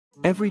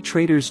Every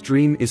trader's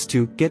dream is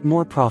to get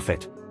more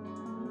profit.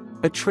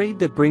 A trade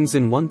that brings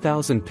in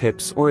 1,000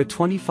 pips or a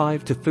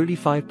 25 to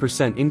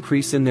 35%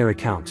 increase in their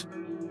account.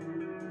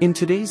 In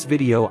today's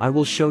video I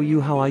will show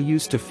you how I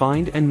use to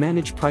find and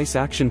manage price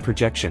action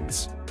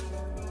projections.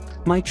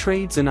 My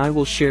trades, and I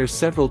will share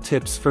several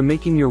tips for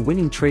making your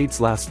winning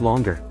trades last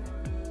longer.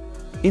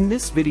 In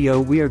this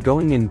video we are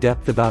going in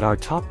depth about our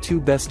top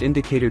 2 best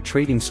indicator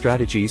trading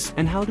strategies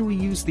and how do we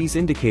use these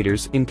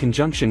indicators in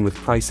conjunction with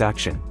price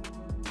action.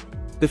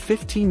 The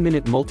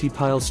 15-minute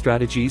multi-pile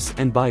strategies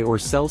and buy or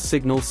sell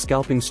signals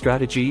scalping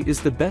strategy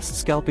is the best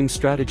scalping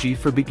strategy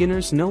for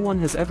beginners. No one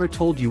has ever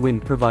told you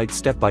in provide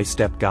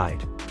step-by-step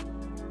guide.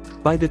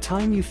 By the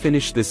time you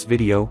finish this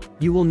video,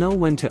 you will know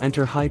when to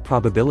enter high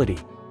probability.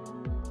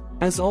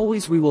 As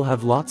always, we will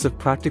have lots of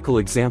practical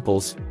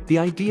examples, the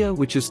idea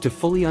which is to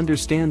fully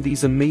understand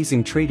these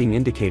amazing trading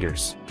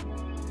indicators.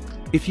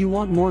 If you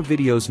want more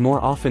videos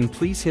more often,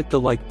 please hit the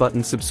like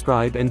button,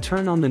 subscribe and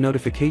turn on the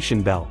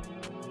notification bell.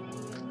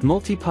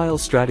 Multi-pile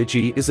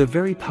strategy is a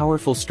very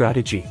powerful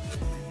strategy.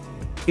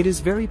 It is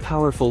very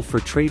powerful for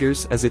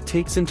traders as it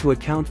takes into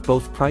account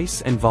both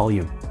price and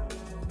volume.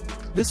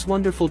 This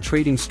wonderful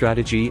trading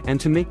strategy,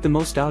 and to make the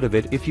most out of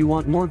it, if you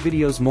want more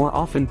videos more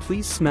often,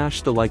 please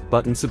smash the like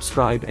button,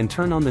 subscribe and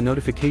turn on the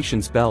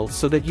notifications bell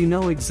so that you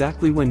know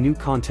exactly when new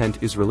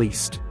content is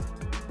released.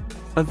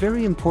 A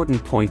very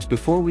important point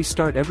before we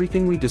start: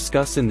 everything we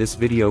discuss in this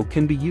video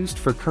can be used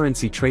for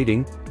currency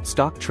trading,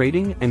 stock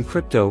trading and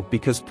crypto,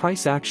 because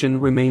price action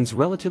remains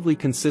relatively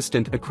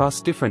consistent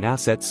across different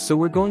assets, so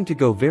we're going to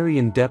go very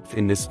in depth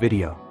in this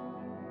video.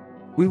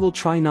 We will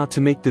try not to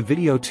make the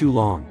video too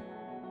long.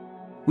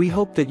 We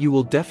hope that you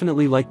will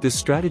definitely like this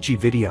strategy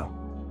video.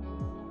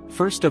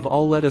 First of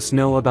all, let us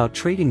know about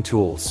trading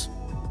tools.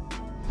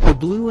 The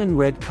blue and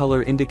red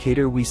color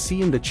indicator we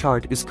see in the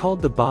chart is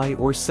called the buy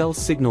or sell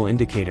signal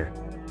indicator.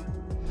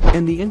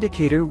 And the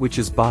indicator which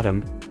is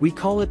bottom, we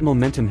call it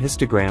momentum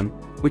histogram,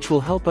 which will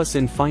help us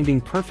in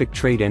finding perfect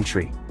trade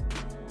entry.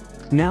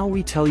 Now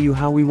we tell you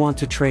how we want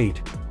to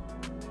trade.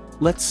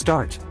 Let's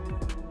start.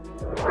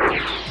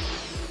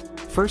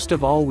 First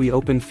of all, we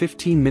open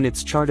 15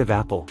 minutes chart of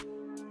Apple.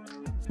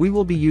 We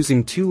will be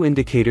using 2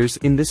 indicators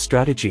in this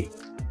strategy.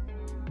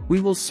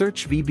 We will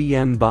search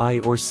VBM buy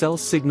or sell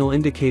signal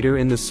indicator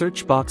in the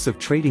search box of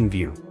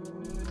TradingView.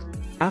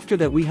 After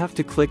that we have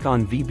to click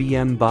on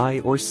VBM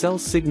buy or sell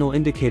signal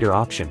indicator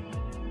option,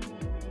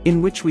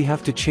 in which we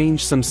have to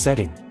change some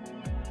setting.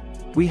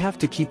 We have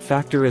to keep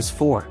factor as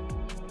 4.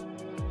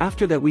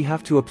 After that we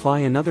have to apply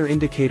another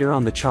indicator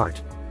on the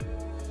chart.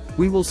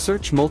 We will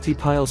search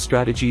multi-pile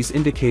strategies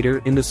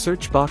indicator in the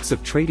search box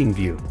of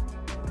TradingView.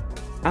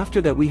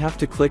 After that we have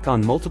to click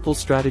on multiple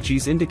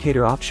strategies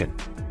indicator option,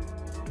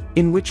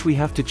 in which we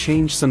have to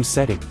change some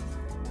setting.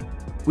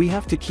 We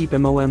have to keep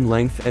MOM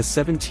length as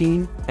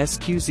 17,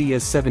 SQZ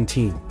as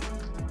 17.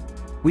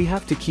 We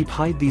have to keep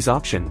hide these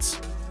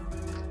options.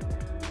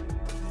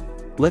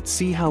 Let's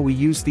see how we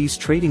use these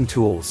trading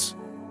tools.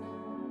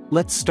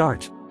 Let's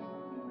start.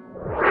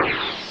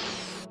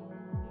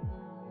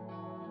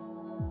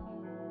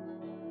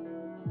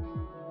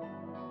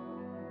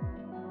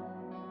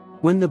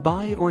 When the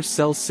buy or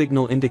sell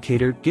signal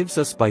indicator gives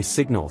us buy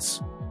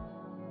signals,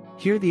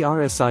 here the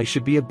RSI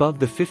should be above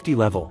the 50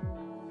 level.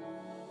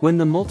 When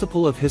the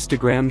multiple of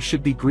histogram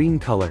should be green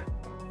color.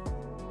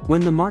 When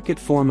the market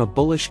form a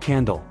bullish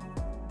candle.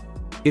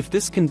 If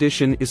this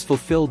condition is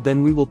fulfilled,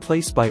 then we will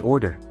place buy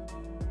order.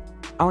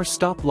 Our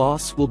stop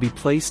loss will be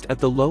placed at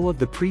the low of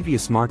the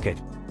previous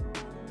market.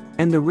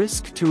 And the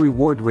risk to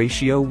reward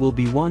ratio will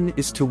be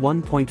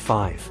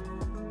 1:1.5.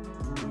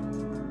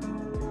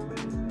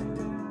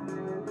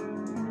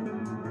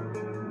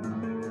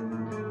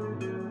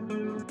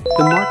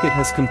 The market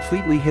has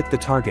completely hit the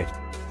target.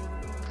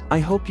 I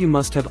hope you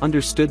must have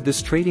understood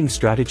this trading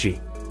strategy.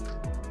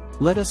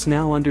 Let us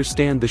now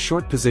understand the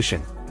short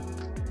position.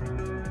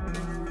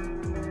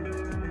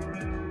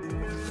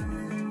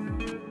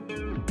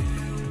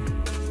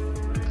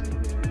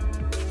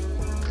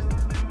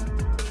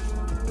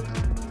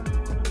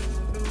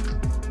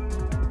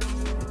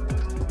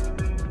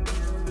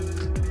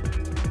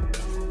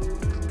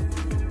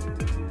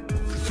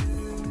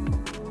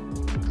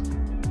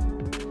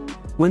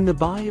 When the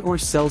buy or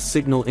sell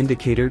signal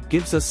indicator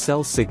gives us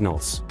sell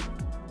signals,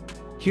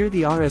 here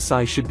the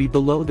RSI should be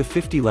below the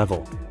 50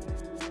 level.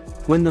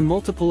 When the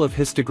multiple of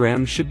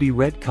histogram should be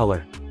red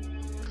color.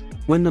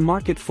 When the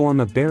market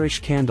form a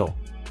bearish candle.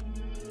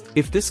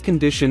 If this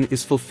condition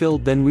is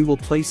fulfilled, then we will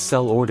place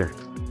sell order.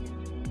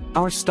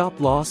 Our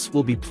stop loss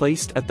will be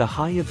placed at the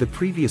high of the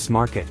previous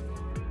market.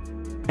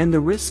 And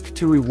the risk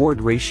to reward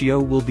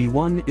ratio will be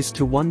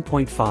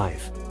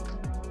 1:1.5.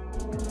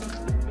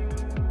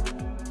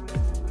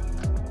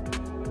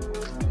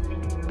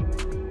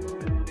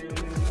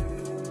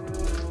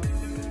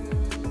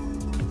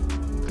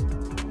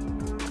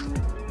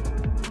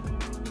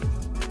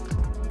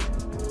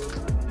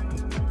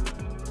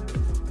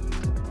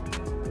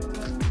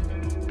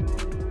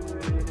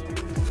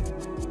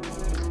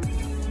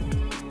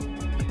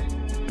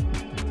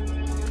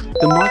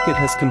 The market market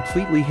has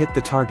completely hit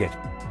the target.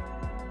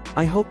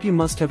 I hope you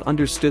must have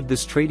understood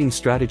this trading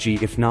strategy.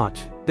 If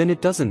not, then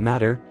it doesn't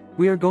matter.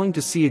 We are going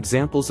to see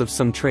examples of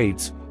some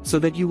trades, so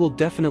that you will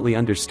definitely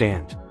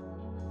understand.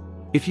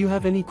 If you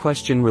have any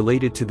question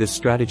related to this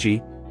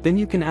strategy, then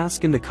you can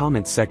ask in the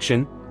comments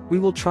section. We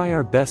will try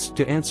our best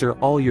to answer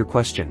all your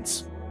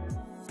questions.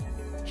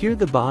 Here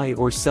the buy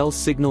or sell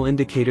signal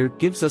indicator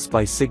gives us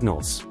buy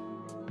signals.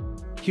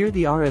 Here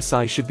the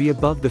RSI should be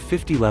above the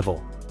 50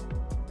 level.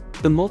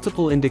 The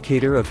multiple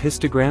indicator of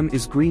histogram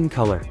is green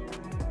color.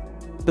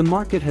 The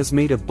market has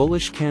made a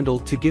bullish candle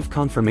to give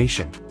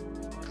confirmation.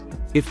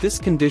 If this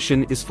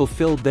condition is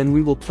fulfilled, then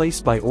we will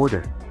place buy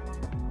order.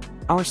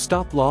 Our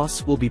stop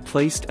loss will be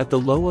placed at the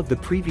low of the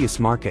previous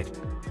market.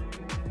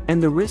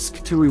 And the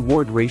risk to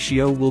reward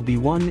ratio will be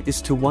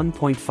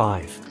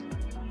 1:1.5.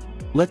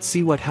 Let's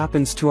see what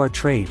happens to our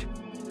trade.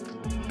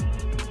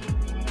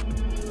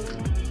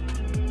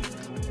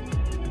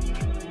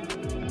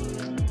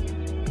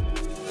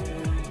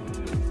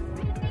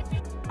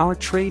 Our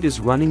trade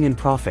is running in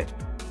profit.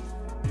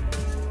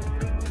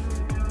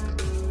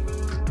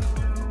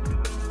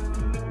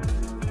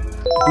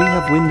 We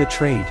have win the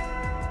trade.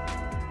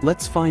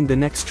 Let's find the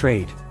next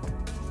trade.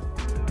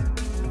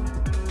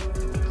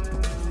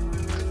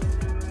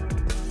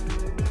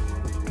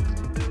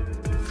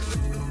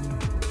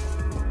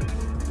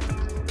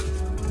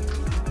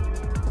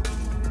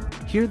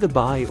 Here the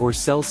buy or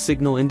sell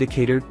signal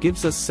indicator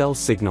gives us sell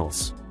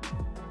signals.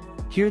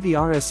 Here the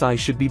RSI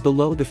should be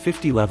below the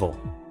 50 level.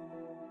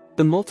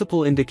 The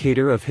multiple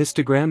indicator of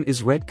histogram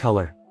is red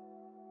color.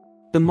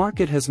 The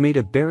market has made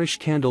a bearish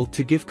candle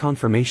to give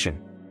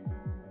confirmation.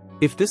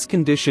 If this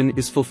condition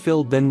is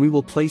fulfilled, then we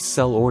will place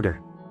sell order.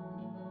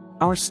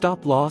 Our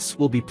stop loss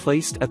will be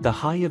placed at the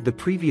high of the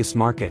previous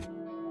market.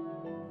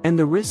 And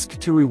the risk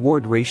to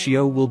reward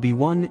ratio will be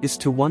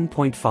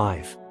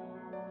 1:1.5.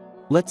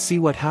 Let's see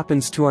what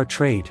happens to our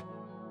trade.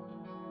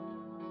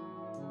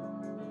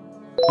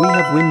 We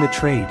have win the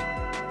trade.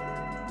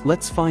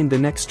 Let's find the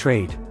next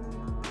trade.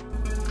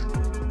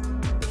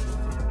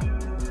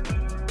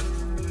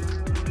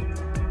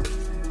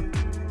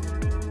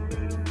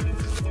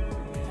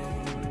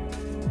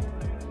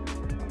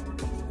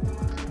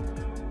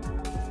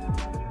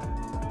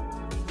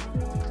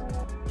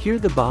 Here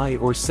the buy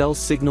or sell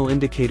signal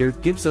indicator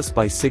gives us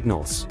buy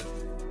signals.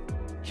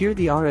 Here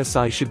the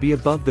RSI should be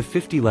above the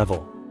 50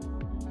 level.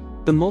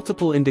 The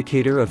multiple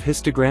indicator of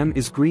histogram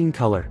is green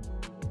color.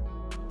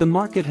 The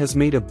market has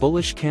made a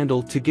bullish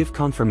candle to give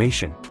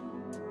confirmation.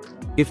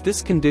 If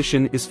this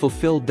condition is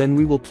fulfilled, then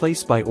we will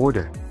place buy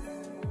order.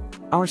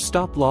 Our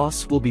stop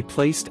loss will be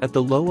placed at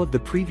the low of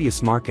the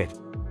previous market.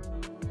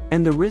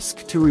 And the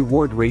risk to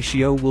reward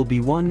ratio will be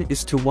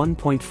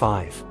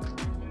 1:1.5.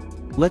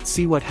 Let's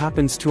see what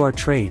happens to our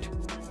trade.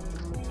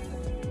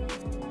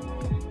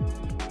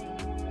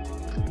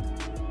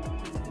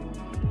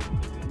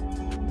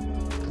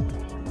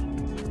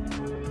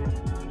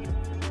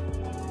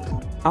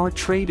 Our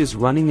trade is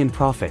running in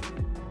profit.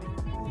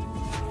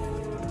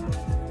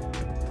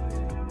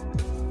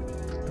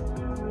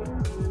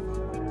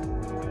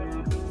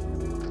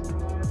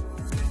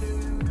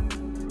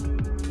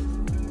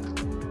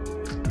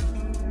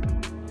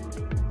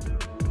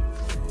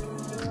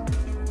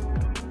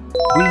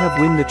 We have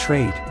win the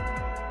trade.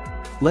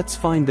 Let's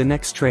find the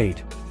next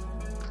trade.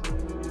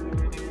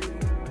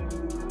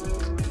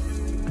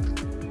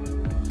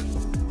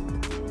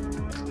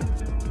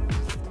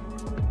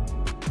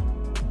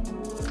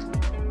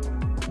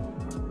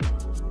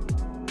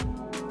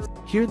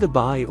 Here the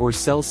buy or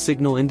sell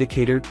signal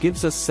indicator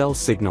gives us sell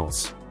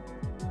signals.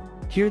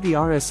 Here the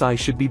RSI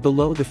should be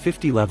below the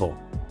 50 level.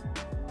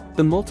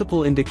 The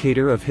multiple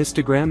indicator of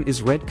histogram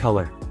is red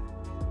color.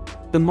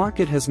 The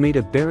market has made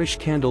a bearish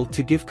candle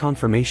to give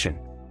confirmation.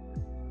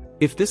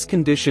 If this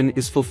condition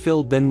is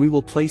fulfilled, then we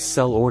will place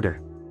sell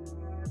order.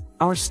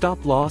 Our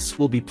stop loss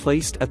will be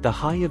placed at the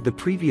high of the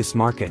previous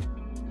market.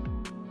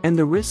 And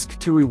the risk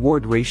to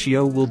reward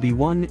ratio will be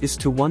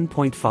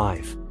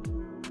 1:1.5.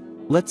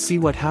 Let's see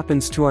what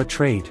happens to our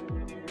trade.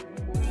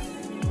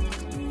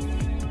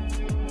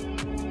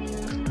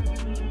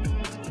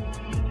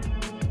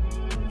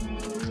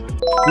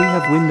 We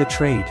have win the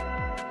trade.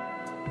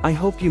 I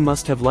hope you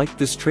must have liked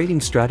this trading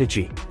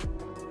strategy.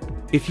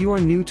 If you are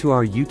new to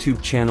our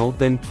YouTube channel,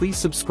 then please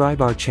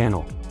subscribe our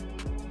channel.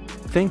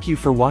 Thank you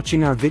for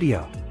watching our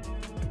video.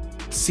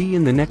 See you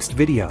in the next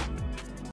video.